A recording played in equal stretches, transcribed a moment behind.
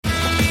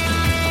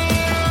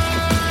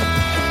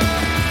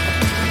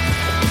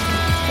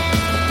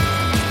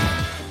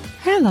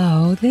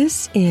Hello,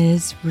 this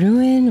is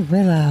Ruin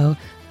Willow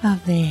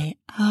of the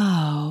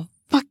Oh,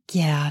 Fuck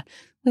Yeah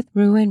with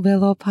Ruin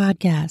Willow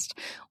podcast.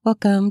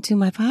 Welcome to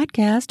my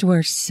podcast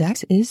where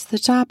sex is the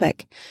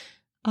topic.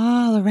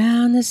 All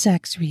around the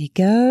sex we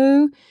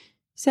go.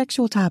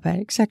 Sexual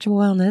topics, sexual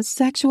wellness,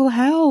 sexual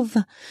health,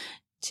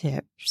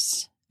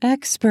 tips,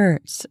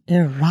 experts,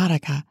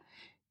 erotica.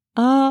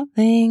 All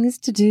things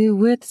to do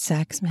with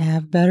sex.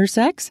 Have better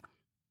sex,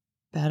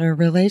 better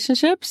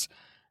relationships,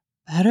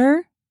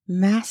 better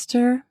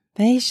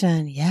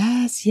masturbation.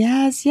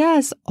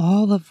 Yes.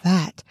 All of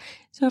that.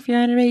 So if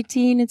you're under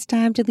 18, it's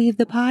time to leave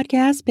the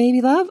podcast,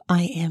 baby love.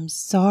 I am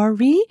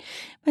sorry,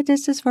 but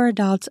this is for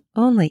adults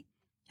only.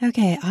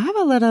 Okay, I have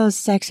a little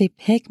sexy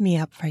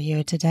pick-me-up for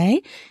you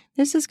today.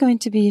 This is going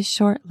to be a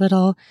short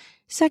little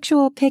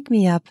sexual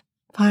pick-me-up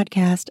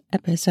podcast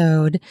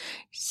episode.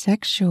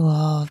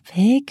 Sexual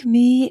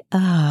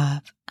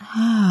pick-me-up.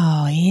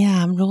 Oh,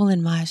 yeah, I'm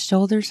rolling my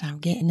shoulders. I'm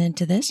getting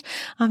into this.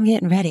 I'm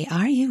getting ready.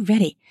 Are you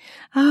ready?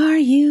 Are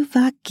you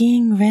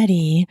fucking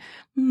ready?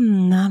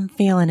 I'm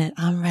feeling it.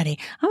 I'm ready.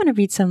 I'm going to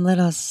read some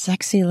little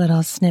sexy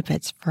little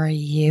snippets for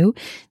you.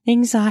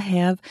 Things I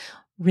have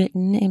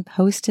written and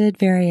posted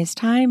various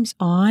times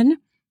on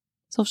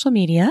social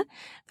media.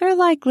 They're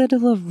like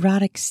little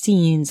erotic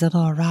scenes,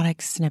 little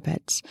erotic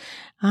snippets.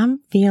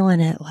 I'm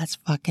feeling it. Let's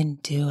fucking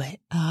do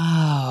it.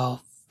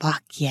 Oh,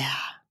 fuck yeah.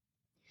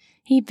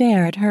 He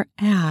bared her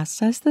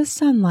ass as the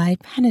sunlight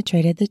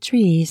penetrated the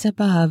trees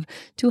above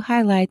to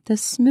highlight the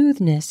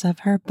smoothness of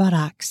her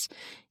buttocks.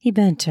 He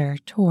bent her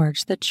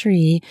towards the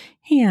tree,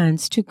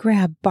 hands to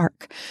grab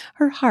bark.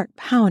 Her heart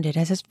pounded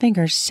as his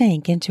fingers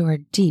sank into her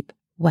deep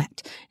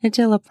wet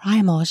until a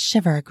primal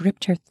shiver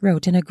gripped her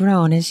throat in a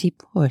groan as he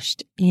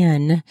pushed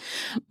in.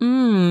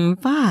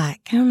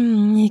 Fuck.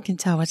 You can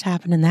tell what's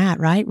happening that,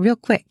 right? Real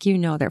quick, you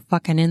know they're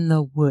fucking in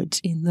the woods,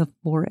 in the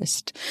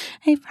forest.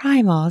 A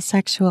primal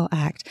sexual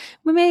act.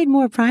 We're made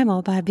more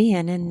primal by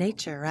being in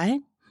nature, right?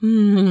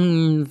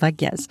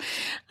 Fuck yes.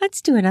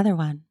 Let's do another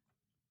one.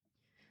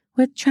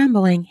 With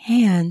trembling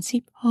hands,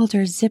 he pulled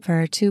her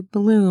zipper to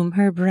bloom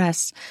her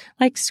breasts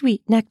like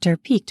sweet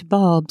nectar-peaked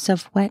bulbs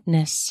of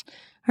wetness.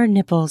 Her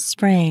nipples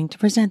sprang to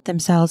present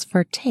themselves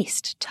for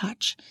taste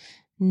touch.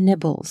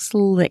 Nibbles,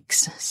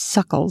 licks,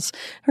 suckles.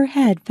 Her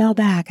head fell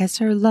back as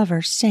her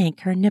lover sank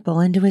her nipple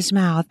into his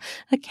mouth.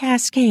 A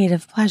cascade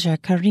of pleasure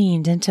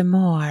careened into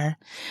more.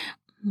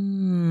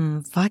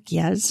 Fuck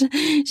yes.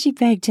 She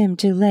begged him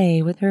to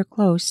lay with her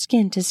close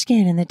skin to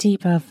skin in the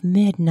deep of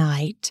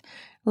midnight.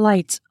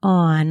 Lights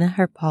on,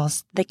 her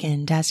pulse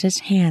thickened as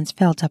his hands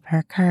felt up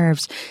her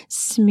curves,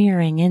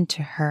 smearing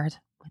into her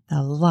with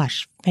a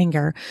lush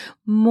finger,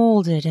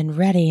 molded and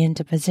ready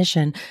into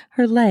position,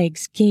 her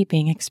legs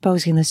gaping,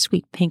 exposing the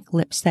sweet pink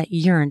lips that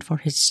yearned for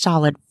his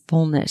solid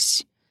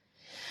fullness.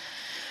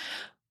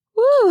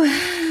 Woo!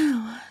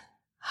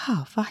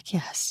 Oh, fuck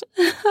yes.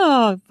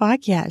 Oh,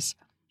 fuck yes.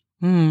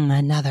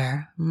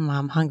 Another.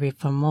 I'm hungry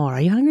for more.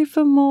 Are you hungry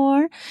for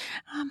more?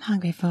 I'm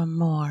hungry for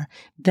more.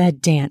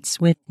 Bed dance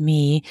with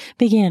me.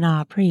 Begin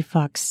our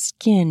pre-fuck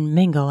skin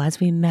mingle as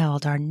we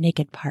meld our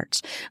naked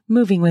parts,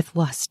 moving with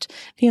lust,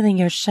 feeling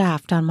your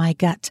shaft on my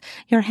gut,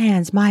 your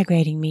hands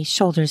migrating me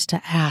shoulders to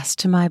ass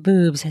to my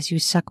boobs as you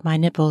suck my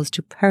nipples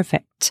to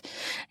perfect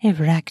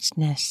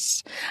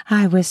erectness.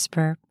 I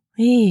whisper,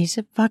 please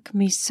fuck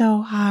me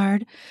so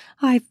hard.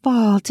 I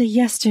fall to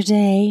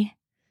yesterday.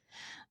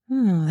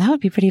 That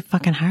would be pretty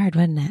fucking hard,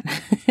 wouldn't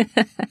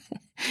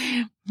it?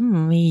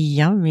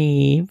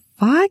 Yummy.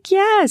 Fuck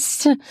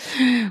yes.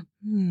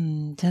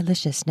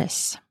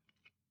 Deliciousness.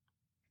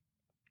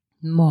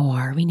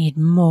 More. We need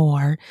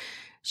more.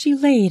 She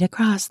laid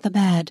across the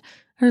bed,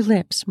 her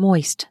lips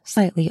moist,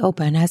 slightly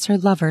open as her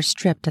lover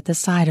stripped at the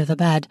side of the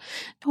bed,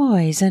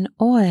 toys and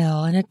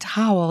oil and a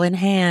towel in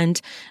hand.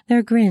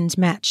 Their grins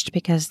matched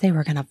because they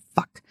were gonna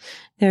fuck.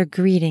 Their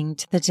greeting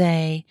to the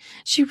day.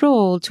 She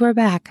rolled to her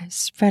back,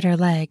 spread her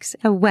legs,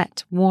 a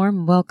wet,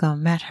 warm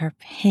welcome at her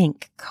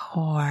pink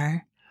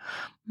core.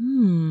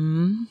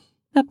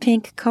 A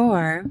pink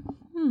core.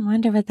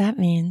 Wonder what that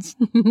means.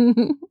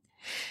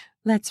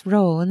 Let's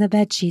roll in the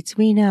bedsheets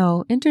we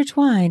know,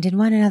 intertwined in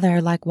one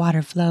another like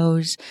water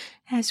flows,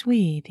 as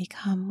we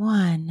become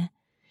one.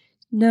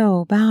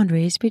 No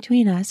boundaries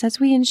between us as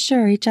we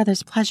ensure each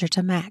other's pleasure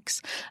to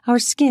max, our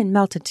skin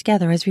melted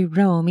together as we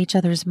roam each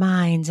other's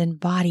minds and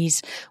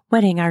bodies,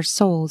 wetting our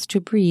souls to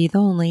breathe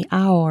only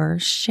our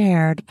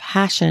shared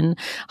passion,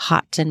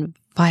 hot and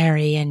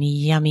fiery and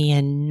yummy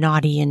and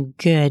naughty and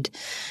good.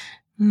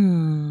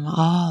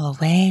 All the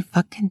way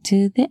fucking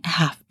to the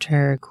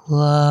afterglow.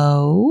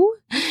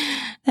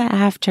 The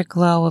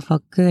afterglow of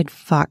a good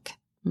fuck.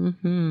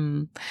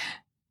 Not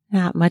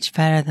much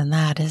better than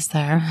that, is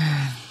there?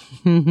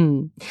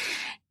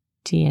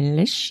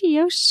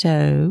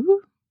 Delicioso.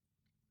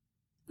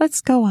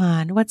 Let's go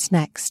on. What's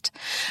next?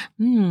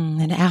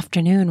 An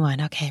afternoon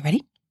one. Okay,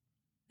 ready?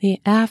 The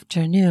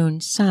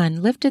afternoon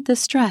sun lifted the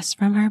stress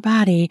from her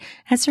body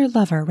as her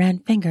lover ran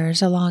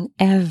fingers along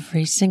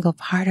every single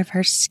part of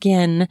her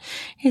skin.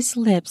 His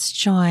lips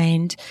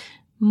joined,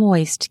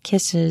 moist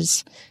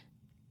kisses.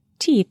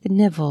 teeth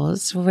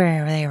nibbles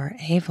where they were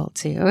able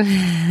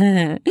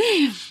to.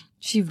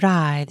 She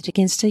writhed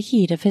against the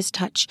heat of his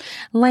touch,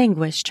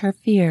 languished her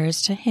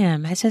fears to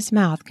him as his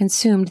mouth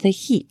consumed the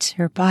heat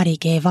her body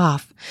gave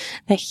off,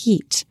 the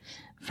heat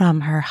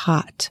from her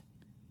hot,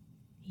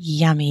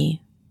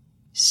 yummy,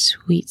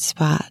 sweet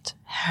spot,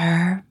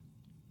 her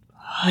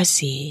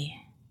pussy.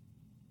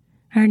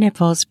 Her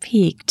nipples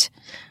peaked.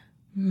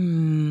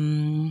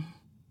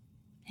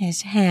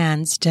 His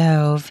hands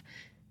dove.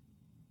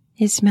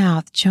 His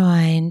mouth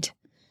joined.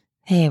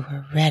 They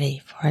were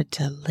ready for a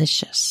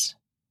delicious,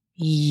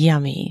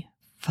 yummy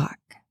fuck.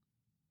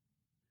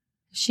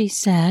 She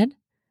said,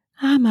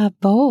 "I'm a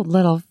bold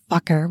little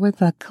fucker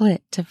with a clit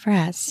to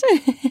press."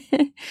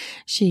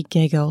 She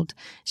giggled.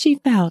 She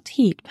felt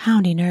heat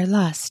pounding her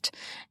lust.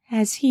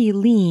 As he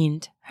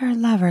leaned, her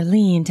lover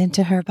leaned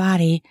into her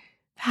body.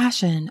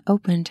 Passion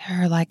opened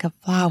her like a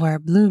flower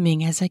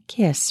blooming as a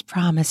kiss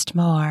promised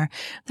more.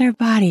 Their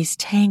bodies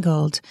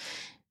tangled,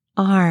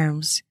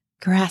 arms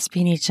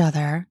grasping each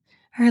other.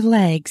 Her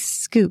legs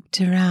scooped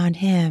around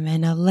him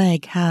in a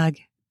leg hug.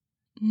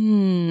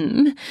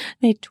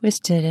 They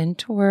twisted and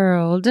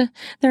twirled,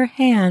 their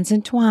hands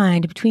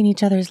entwined between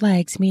each other's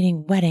legs,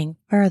 meeting wetting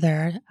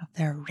further of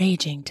their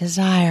raging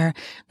desire.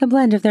 The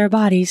blend of their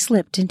bodies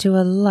slipped into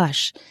a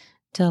lush,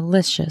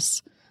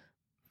 delicious,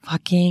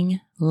 fucking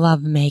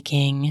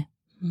lovemaking.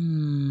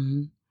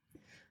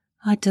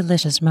 A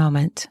delicious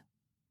moment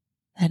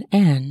that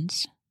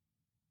ends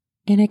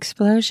in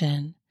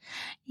explosion.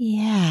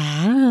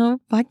 Yeah,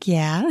 fuck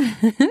yeah.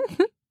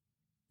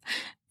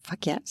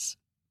 Fuck yes.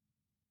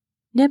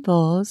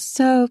 Nipples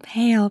so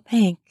pale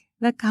pink,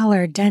 the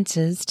color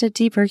denses to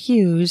deeper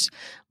hues,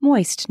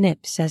 moist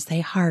nips as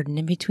they harden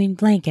in between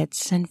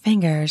blankets and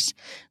fingers.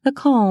 The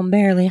calm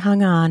barely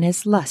hung on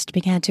as lust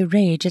began to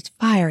rage its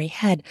fiery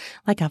head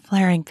like a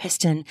flaring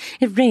piston.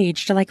 It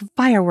raged like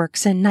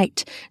fireworks in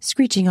night,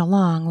 screeching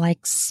along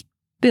like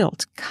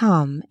spilt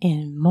cum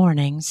in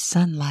morning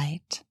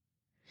sunlight.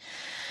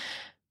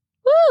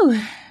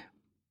 Woo!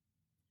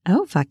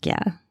 Oh, fuck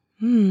yeah.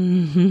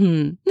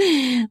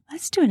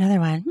 Let's do another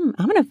one.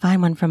 I'm going to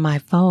find one from my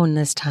phone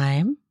this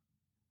time.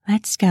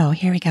 Let's go.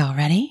 Here we go.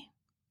 Ready?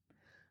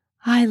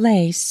 I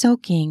lay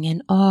soaking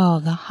in all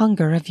the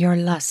hunger of your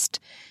lust,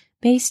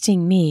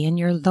 basting me in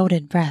your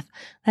loaded breath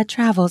that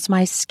travels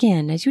my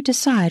skin as you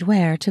decide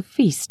where to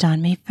feast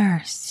on me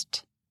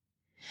first.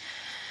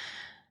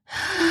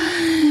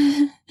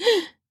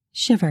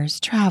 Shivers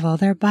travel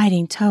their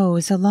biting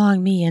toes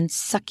along me in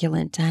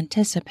succulent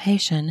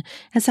anticipation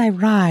as I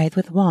writhe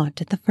with want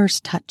at the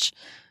first touch.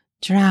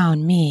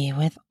 Drown me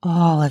with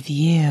all of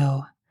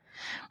you.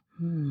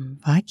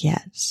 Fuck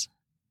yes.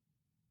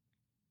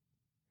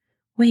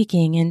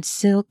 Waking in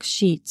silk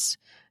sheets,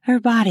 her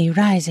body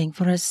rising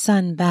for a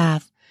sun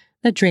bath,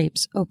 the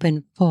drapes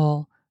open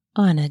full,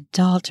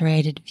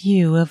 unadulterated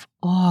view of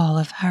all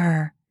of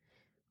her.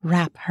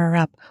 Wrap her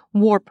up,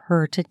 warp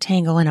her to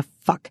tangle in a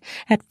fuck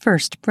at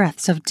first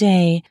breaths of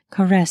day,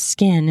 caress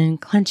skin in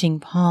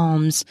clenching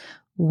palms,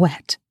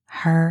 wet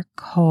her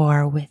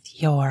core with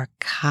your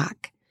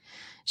cock.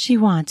 She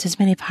wants as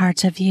many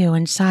parts of you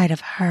inside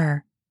of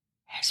her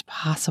as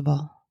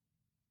possible.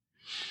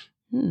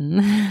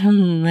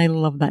 I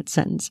love that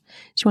sentence.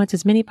 She wants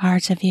as many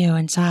parts of you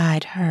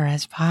inside her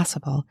as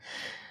possible.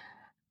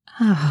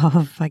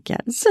 Oh, fuck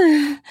yes.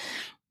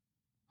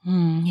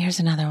 Here's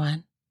another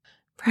one.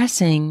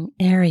 Pressing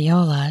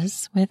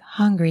areolas with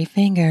hungry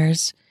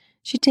fingers,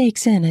 she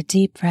takes in a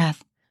deep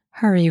breath,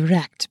 her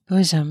erect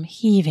bosom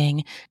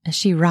heaving as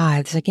she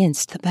writhes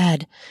against the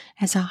bed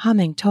as a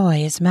humming toy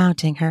is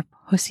mounting her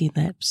pussy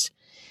lips.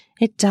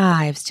 It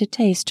dives to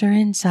taste her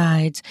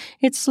insides,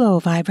 its slow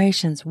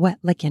vibrations wet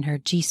licking her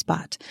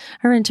G-spot,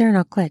 her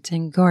internal clit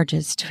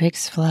engorges to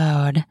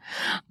explode.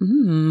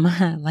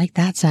 I like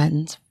that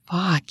sentence.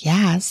 Fuck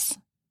yes.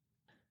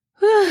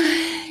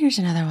 Here's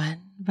another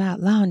one.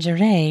 About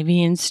lingerie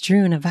being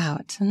strewn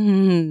about.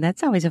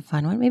 That's always a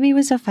fun one. Maybe it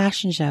was a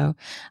fashion show.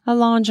 A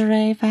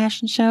lingerie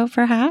fashion show,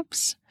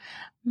 perhaps?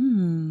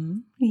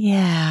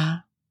 Yeah.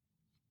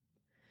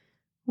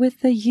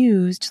 With the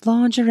used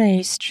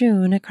lingerie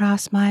strewn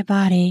across my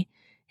body,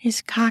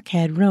 his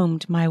cockhead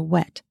roamed my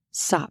wet,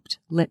 sopped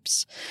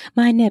lips.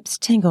 My nips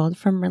tingled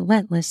from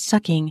relentless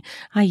sucking.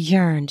 I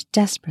yearned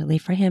desperately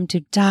for him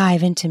to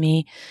dive into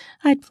me.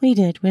 I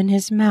pleaded when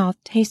his mouth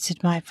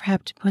tasted my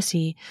prepped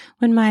pussy,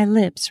 when my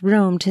lips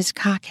roamed his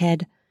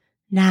cockhead.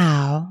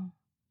 Now,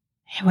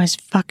 it was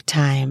fuck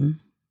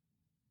time.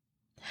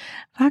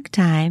 Fuck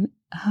time?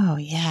 Oh,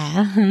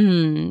 yeah.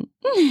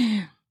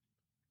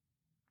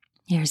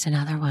 Here's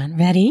another one.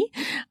 Ready?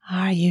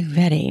 Are you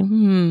ready?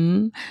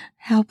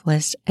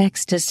 Helpless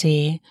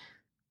ecstasy.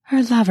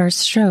 Her lover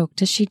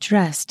stroked as she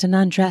dressed and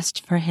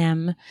undressed for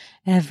him.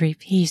 Every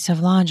piece of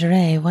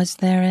lingerie was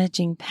their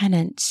edging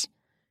penance.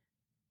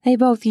 They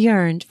both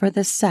yearned for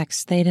the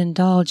sex they'd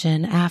indulge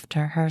in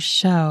after her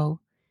show.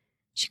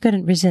 She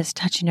couldn't resist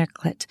touching her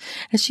clit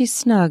as she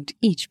snugged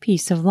each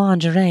piece of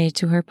lingerie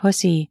to her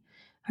pussy,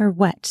 her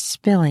wet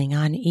spilling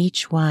on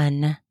each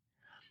one.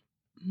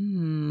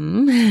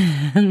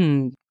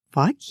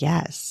 fuck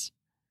yes.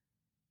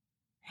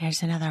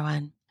 Here's another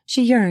one.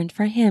 She yearned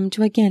for him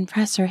to again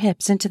press her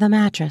hips into the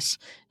mattress,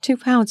 to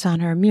pounce on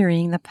her,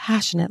 mirroring the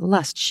passionate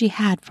lust she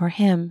had for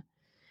him.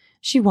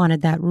 She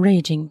wanted that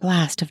raging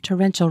blast of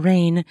torrential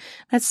rain,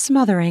 that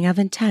smothering of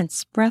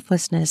intense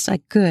breathlessness a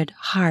good,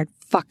 hard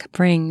fuck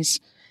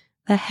brings.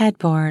 The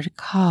headboard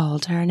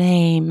called her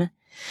name.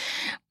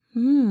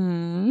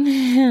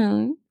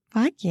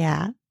 Fuck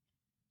yeah.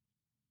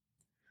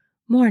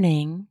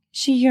 Morning.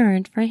 She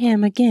yearned for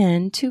him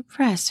again to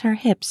press her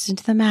hips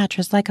into the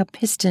mattress like a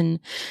piston,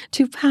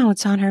 to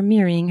pounce on her,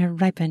 mirroring her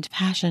ripened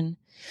passion.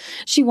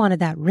 She wanted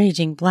that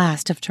raging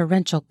blast of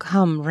torrential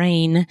cum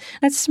rain,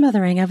 that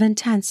smothering of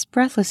intense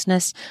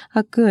breathlessness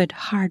a good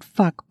hard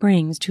fuck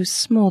brings to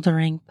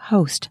smoldering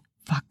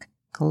post-fuck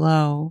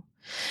glow.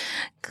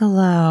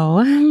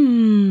 Glow.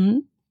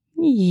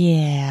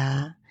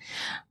 Yeah.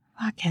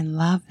 Fucking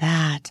love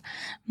that.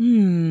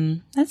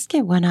 Let's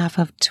get one off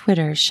of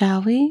Twitter,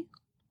 shall we?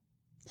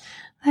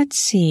 Let's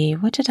see,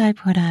 what did I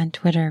put on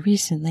Twitter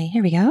recently?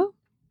 Here we go.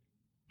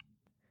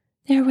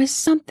 There was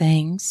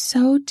something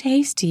so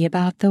tasty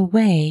about the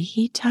way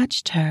he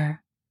touched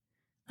her,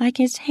 like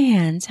his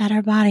hands had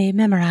her body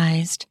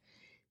memorized,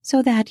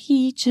 so that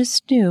he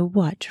just knew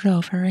what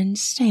drove her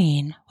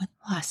insane with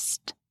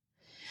lust.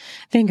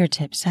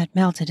 Fingertips that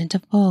melted into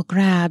full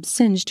grabs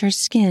singed her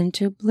skin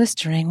to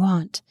blistering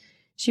want.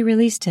 She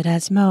released it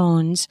as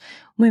moans.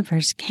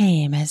 Whimpers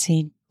came as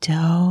he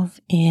dove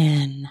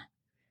in.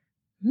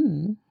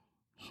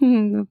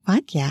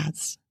 Fuck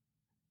yes.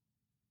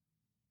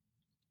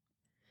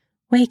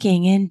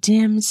 Waking in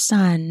dim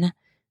sun,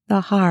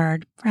 the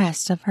hard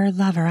press of her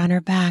lover on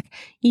her back,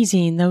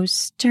 easing those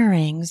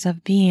stirrings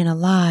of being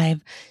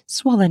alive,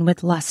 swollen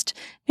with lust,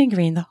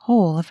 fingering the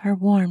whole of her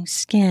warm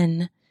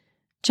skin,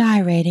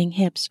 gyrating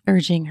hips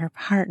urging her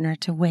partner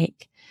to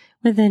wake.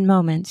 Within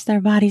moments,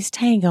 their bodies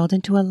tangled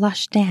into a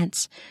lush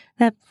dance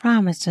that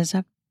promises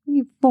a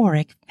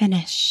euphoric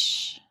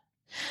finish.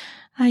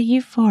 A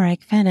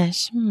euphoric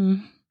finish.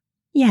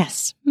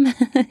 Yes.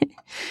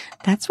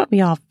 That's what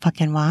we all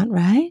fucking want,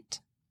 right?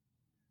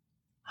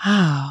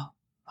 Oh,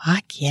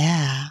 fuck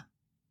yeah.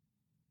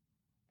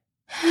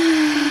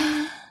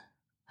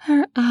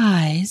 Her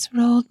eyes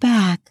rolled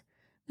back.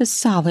 The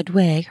solid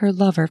way her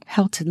lover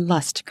pelted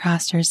lust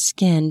across her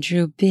skin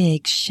drew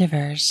big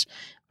shivers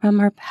from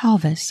her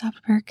pelvis up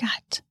her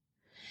gut,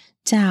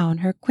 down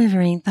her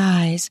quivering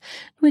thighs,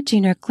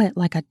 twitching her clit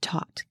like a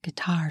taut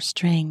guitar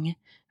string.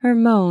 Her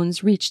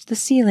moans reached the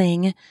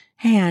ceiling,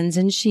 hands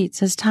in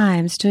sheets as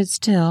time stood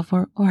still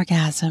for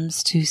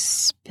orgasms to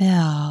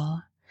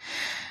spill.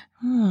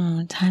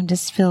 Time to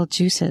spill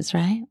juices,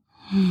 right?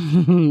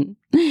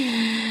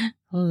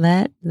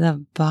 Let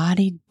the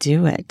body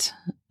do it.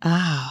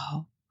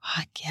 Oh,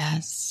 I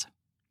guess.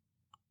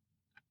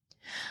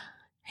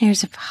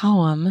 Here's a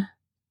poem.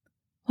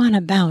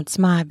 Wanna bounce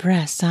my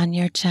breasts on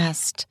your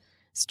chest,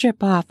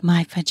 strip off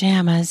my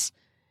pajamas,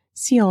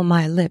 seal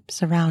my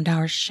lips around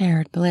our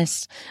shared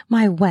bliss,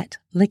 my wet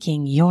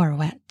licking your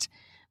wet.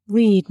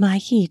 Bleed my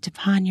heat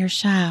upon your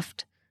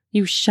shaft,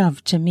 you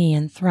shove to me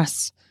and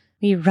thrust.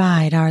 We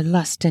ride our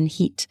lust and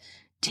heat,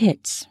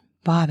 tits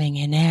bobbing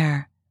in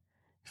air.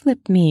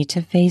 Flip me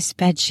to face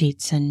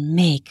bedsheets and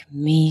make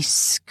me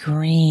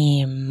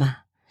scream.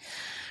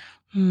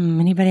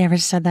 Anybody ever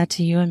said that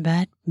to you in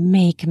bed?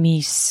 Make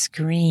me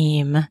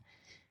scream.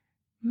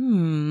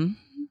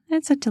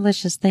 That's a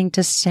delicious thing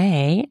to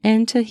say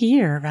and to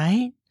hear,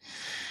 right?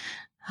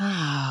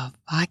 Oh,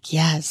 fuck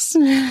yes.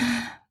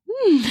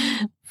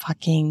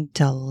 Fucking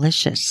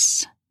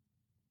delicious.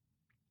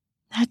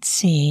 Let's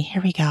see.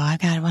 Here we go. I've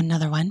got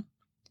another one.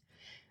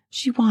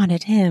 She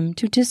wanted him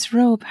to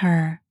disrobe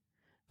her,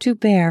 to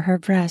bare her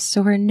breasts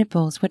so her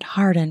nipples would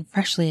harden,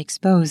 freshly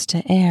exposed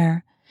to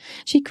air.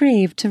 She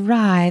craved to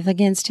writhe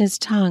against his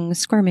tongue,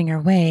 squirming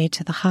her way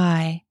to the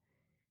high.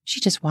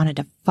 She just wanted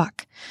to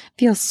fuck,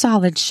 feel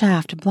solid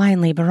shaft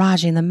blindly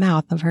barraging the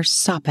mouth of her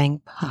sopping,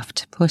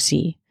 puffed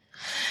pussy.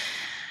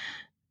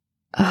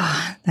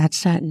 That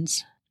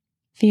sentence.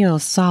 Feel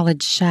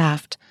solid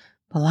shaft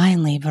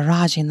blindly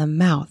barraging the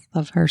mouth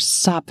of her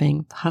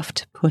sopping,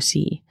 puffed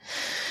pussy.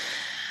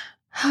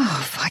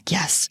 Oh, fuck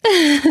yes.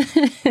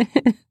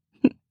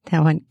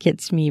 That one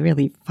gets me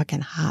really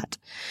fucking hot.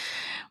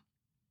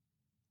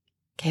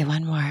 Okay,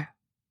 one more.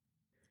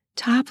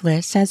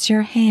 Topless as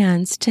your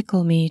hands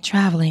tickle me,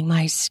 traveling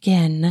my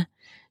skin,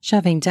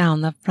 shoving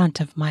down the front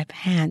of my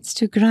pants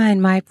to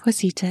grind my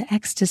pussy to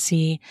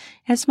ecstasy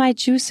as my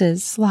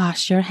juices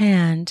slosh your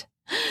hand.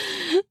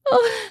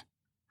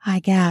 I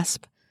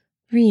gasp,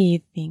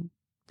 breathing,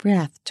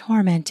 breath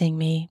tormenting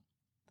me.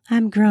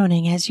 I'm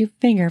groaning as you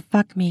finger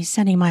fuck me,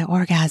 sending my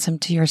orgasm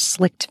to your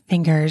slicked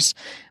fingers.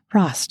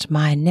 Frost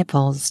my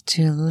nipples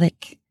to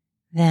lick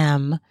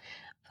them,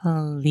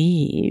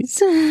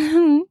 please.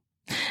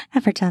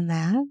 Ever done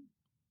that?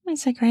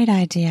 It's a great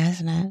idea,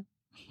 isn't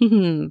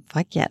it?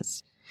 Fuck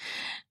yes.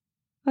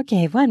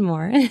 Okay, one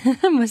more.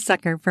 I'm a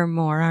sucker for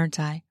more, aren't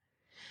I?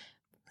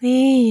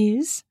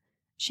 Please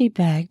she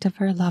begged of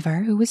her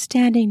lover, who was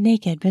standing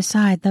naked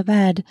beside the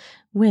bed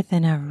with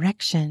an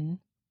erection.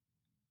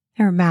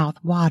 Her mouth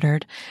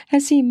watered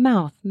as he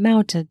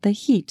mounted the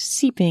heat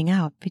seeping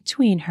out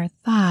between her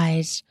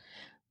thighs.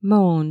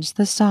 Moans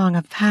the song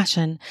of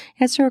passion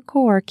as her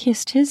core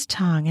kissed his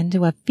tongue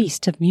into a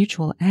feast of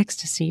mutual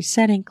ecstasy,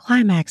 setting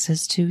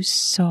climaxes to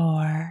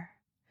soar.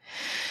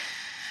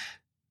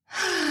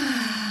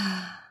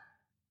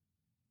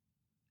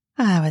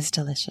 That was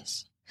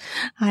delicious.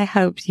 I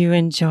hope you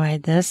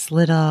enjoyed this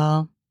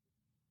little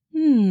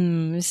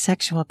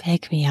sexual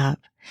pick-me-up.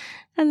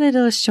 A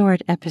little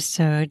short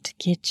episode to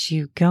get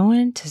you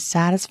going, to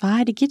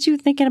satisfy, to get you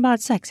thinking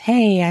about sex.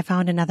 Hey, I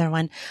found another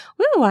one.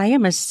 Woo, I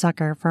am a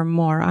sucker for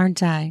more,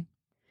 aren't I?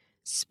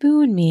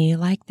 Spoon me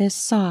like this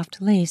soft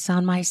lace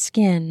on my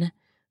skin,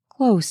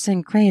 close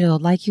and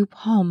cradled like you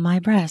palm my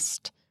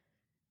breast.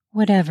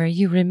 Whatever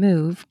you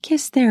remove,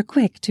 kiss there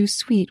quick to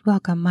sweet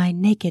welcome my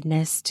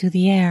nakedness to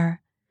the air.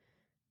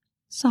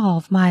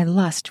 Solve my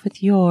lust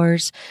with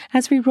yours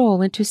as we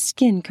roll into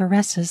skin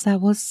caresses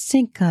that will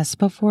sink us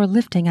before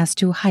lifting us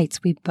to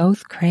heights we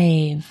both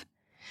crave.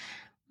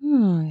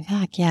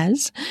 Heck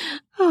yes.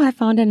 Oh, I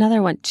found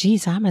another one.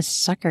 Geez, I'm a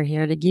sucker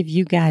here to give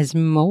you guys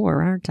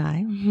more, aren't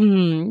I?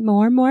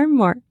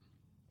 More.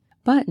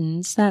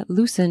 Buttons that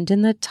loosened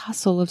in the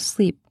tussle of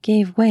sleep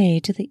gave way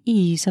to the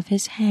ease of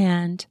his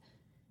hand.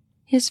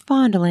 His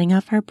fondling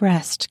of her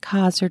breast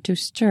caused her to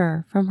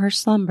stir from her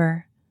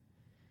slumber.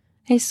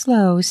 A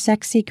slow,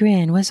 sexy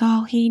grin was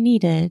all he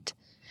needed.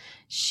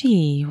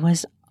 She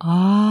was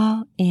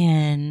all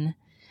in.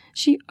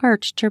 She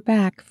arched her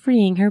back,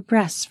 freeing her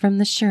breasts from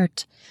the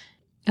shirt.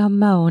 A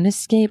moan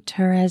escaped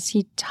her as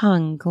he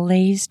tongue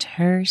glazed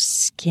her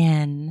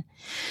skin.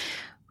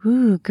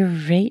 Ooh,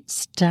 great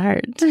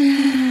start.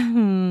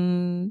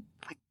 Fucking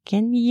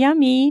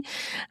yummy.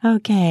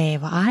 Okay,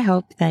 well, I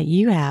hope that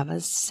you have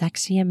a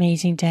sexy,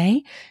 amazing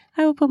day.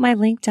 I will put my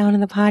link down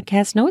in the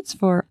podcast notes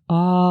for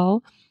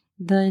all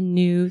the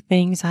new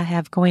things I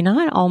have going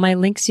on. All my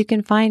links, you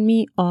can find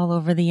me all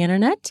over the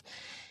internet.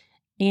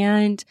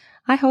 And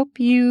I hope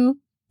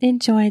you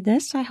enjoyed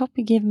this. I hope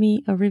you give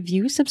me a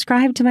review.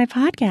 Subscribe to my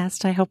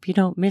podcast. I hope you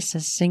don't miss a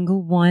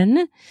single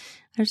one.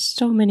 There's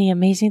so many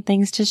amazing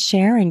things to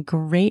share and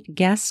great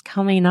guests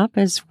coming up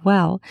as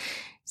well.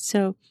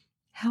 So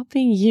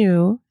helping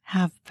you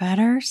have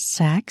better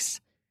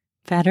sex,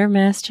 better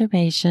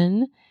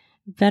masturbation,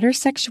 better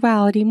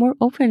sexuality, more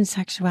open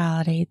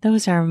sexuality.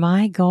 Those are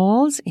my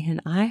goals, and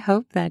I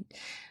hope that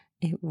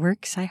it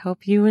works. I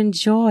hope you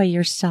enjoy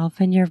yourself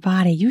and your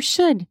body. You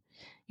should.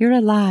 You're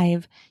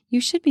alive.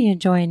 You should be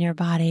enjoying your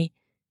body.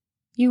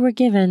 You were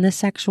given the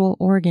sexual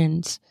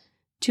organs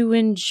to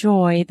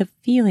enjoy the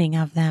feeling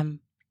of them.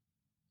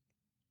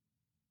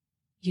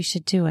 You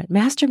should do it.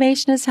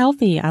 Masturbation is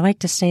healthy. I like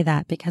to say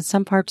that because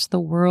some parts of the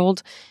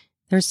world,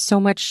 there's so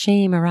much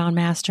shame around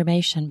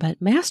masturbation,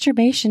 but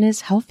masturbation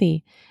is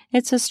healthy.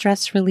 It's a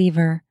stress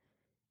reliever.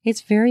 It's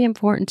very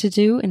important to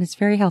do, and it's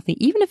very healthy.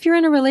 Even if you're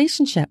in a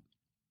relationship,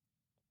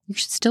 you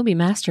should still be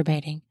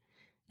masturbating.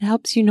 It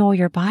helps you know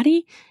your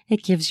body.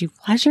 It gives you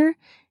pleasure.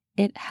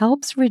 It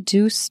helps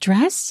reduce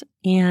stress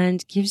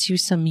and gives you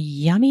some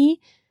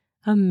yummy,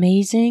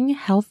 amazing,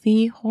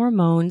 healthy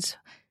hormones,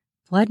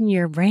 blood in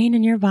your brain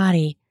and your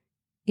body.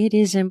 It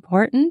is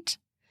important.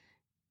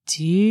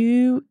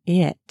 Do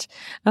it.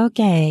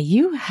 Okay,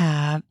 you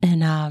have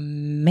an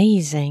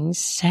amazing,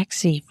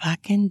 sexy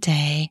fucking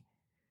day.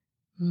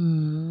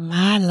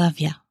 I love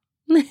you.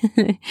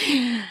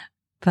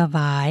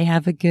 Bye-bye.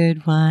 Have a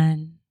good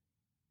one.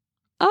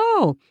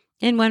 Oh,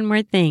 and one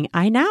more thing.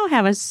 I now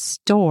have a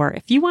store.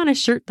 If you want a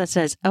shirt that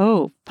says,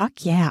 "Oh,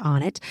 fuck yeah,"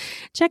 on it,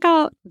 check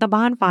out the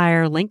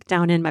Bonfire link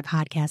down in my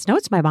podcast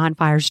notes. My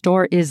Bonfire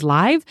store is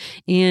live,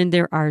 and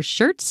there are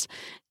shirts,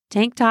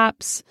 tank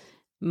tops,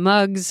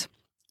 mugs,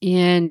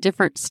 in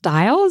different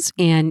styles,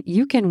 and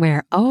you can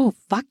wear "Oh,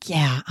 fuck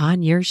yeah"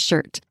 on your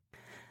shirt.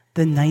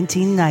 The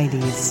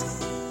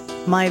 1990s.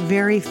 My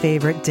very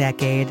favorite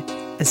decade,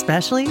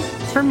 especially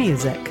for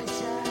music.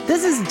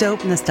 This is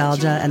Dope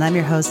Nostalgia, and I'm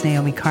your host,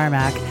 Naomi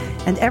Carmack.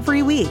 And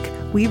every week,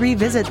 we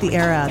revisit the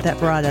era that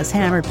brought us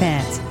Hammer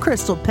Pants,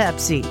 Crystal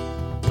Pepsi,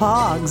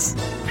 Pogs,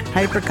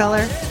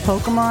 Hypercolor,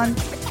 Pokemon,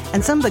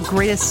 and some of the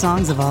greatest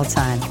songs of all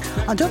time.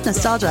 On Dope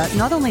Nostalgia,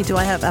 not only do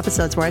I have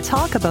episodes where I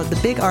talk about the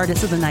big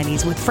artists of the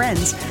 90s with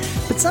friends,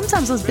 but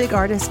sometimes those big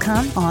artists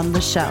come on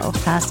the show.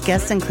 Past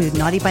guests include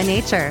Naughty by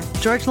Nature,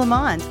 George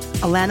Lamond,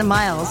 Alana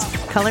Miles,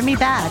 Color Me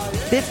Bad,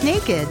 Biff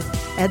Naked,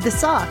 Ed the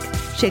Sock,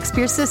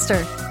 Shakespeare's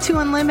Sister, Two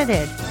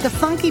Unlimited, The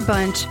Funky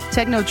Bunch,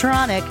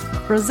 Technotronic,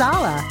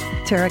 Rosala,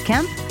 Tara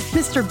Kemp,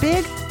 Mr.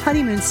 Big,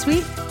 Honeymoon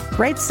Suite,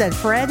 Right Said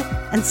Fred,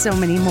 and so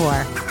many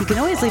more. You can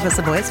always leave us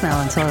a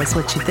voicemail and tell us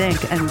what you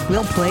think, and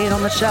we'll play it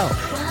on the show.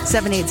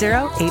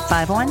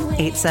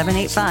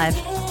 780-851-8785.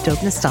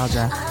 Dope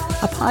Nostalgia,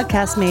 a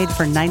podcast made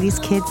for 90s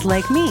kids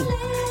like me.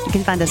 You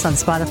can find us on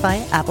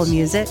Spotify, Apple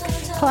Music,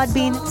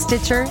 Podbean,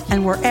 Stitcher,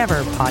 and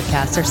wherever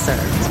podcasts are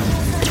served.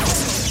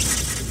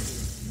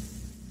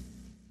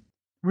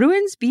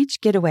 Ruins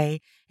Beach Getaway,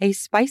 a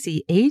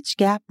spicy age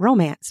gap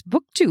romance,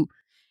 Book 2.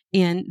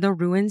 in the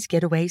Ruins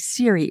Getaway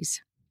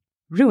series.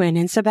 Ruin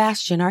and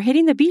Sebastian are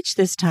hitting the beach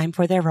this time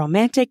for their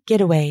romantic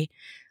getaway.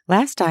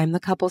 Last time, the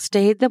couple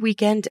stayed the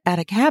weekend at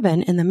a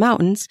cabin in the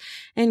mountains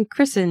and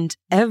christened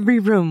every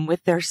room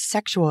with their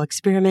sexual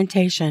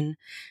experimentation.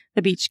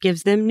 The beach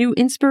gives them new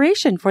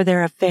inspiration for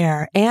their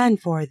affair and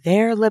for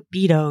their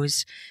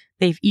libidos.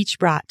 They've each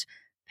brought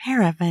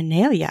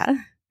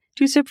paraphernalia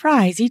to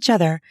surprise each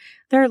other.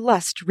 Their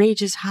lust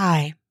rages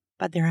high,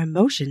 but their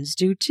emotions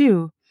do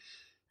too.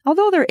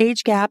 Although their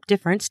age gap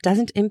difference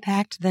doesn't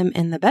impact them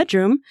in the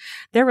bedroom,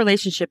 their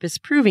relationship is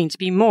proving to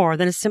be more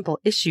than a simple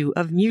issue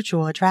of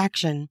mutual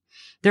attraction.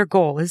 Their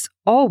goal is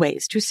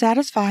always to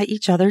satisfy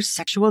each other's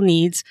sexual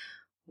needs,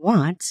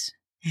 wants,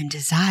 and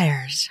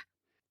desires.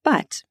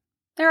 But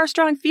there are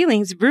strong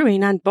feelings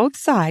brewing on both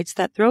sides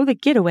that throw the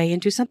getaway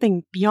into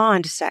something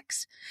beyond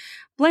sex.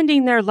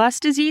 Blending their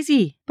lust is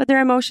easy, but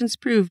their emotions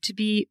prove to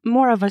be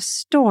more of a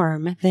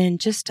storm than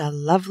just a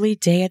lovely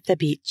day at the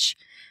beach.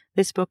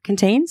 This book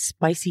contains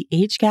spicy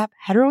age gap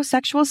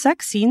heterosexual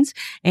sex scenes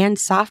and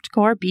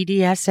softcore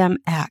BDSM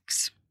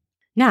acts.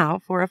 Now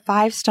for a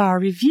 5-star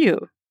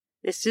review.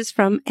 This is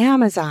from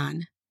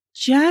Amazon.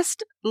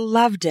 Just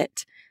loved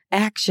it.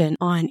 Action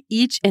on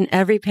each and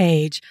every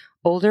page.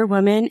 Older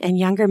woman and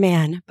younger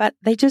man, but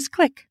they just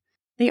click.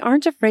 They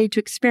aren't afraid to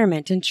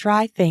experiment and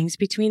try things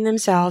between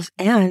themselves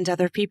and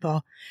other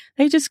people.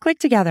 They just click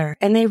together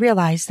and they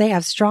realize they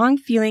have strong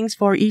feelings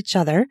for each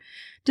other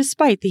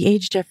despite the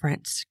age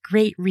difference.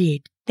 Great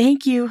read.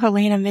 Thank you,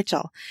 Helena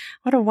Mitchell.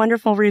 What a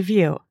wonderful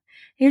review.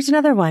 Here's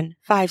another one,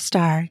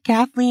 5-star,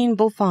 Kathleen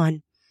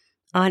Bulfon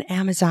on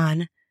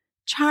Amazon.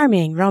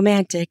 Charming,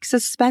 romantic,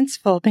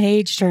 suspenseful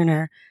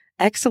page-turner.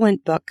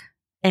 Excellent book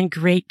and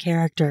great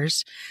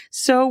characters.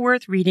 So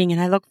worth reading,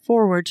 and I look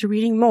forward to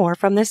reading more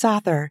from this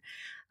author.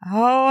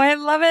 Oh, I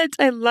love it.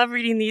 I love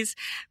reading these.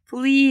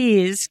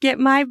 Please get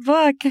my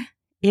book.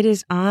 It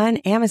is on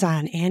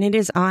Amazon and it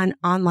is on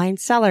online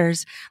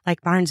sellers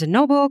like Barnes &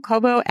 Noble,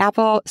 Kobo,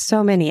 Apple,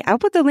 so many. I'll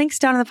put the links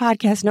down in the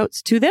podcast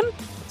notes to them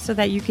so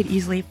that you could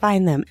easily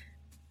find them.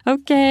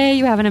 Okay,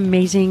 you have an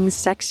amazing,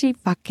 sexy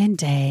fucking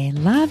day.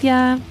 Love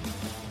ya.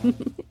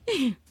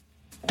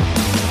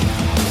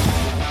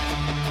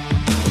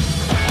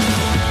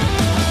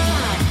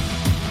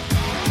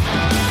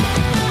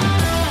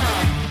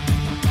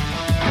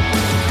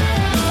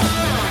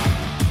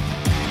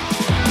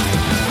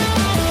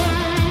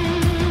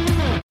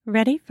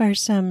 Ready for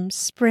some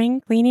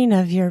spring cleaning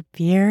of your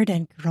beard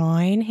and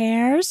groin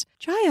hairs?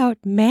 Try out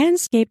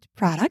Manscaped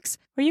products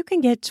where you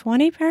can get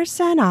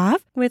 20%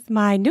 off with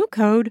my new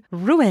code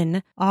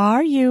RUAN,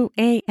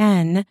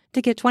 RUAN,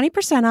 to get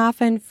 20%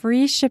 off and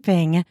free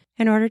shipping.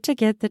 In order to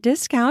get the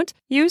discount,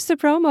 use the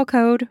promo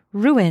code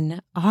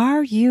RUAN,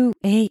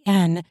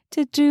 RUAN,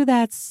 to do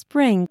that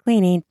spring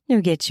cleaning to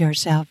get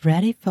yourself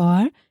ready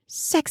for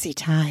sexy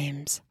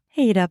times.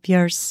 Heat up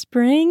your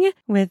spring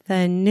with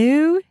a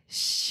new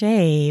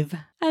shave,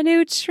 a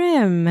new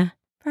trim.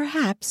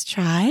 Perhaps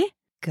try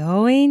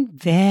going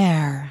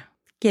bare.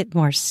 Get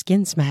more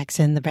skin smacks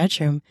in the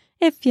bedroom,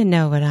 if you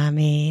know what I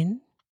mean.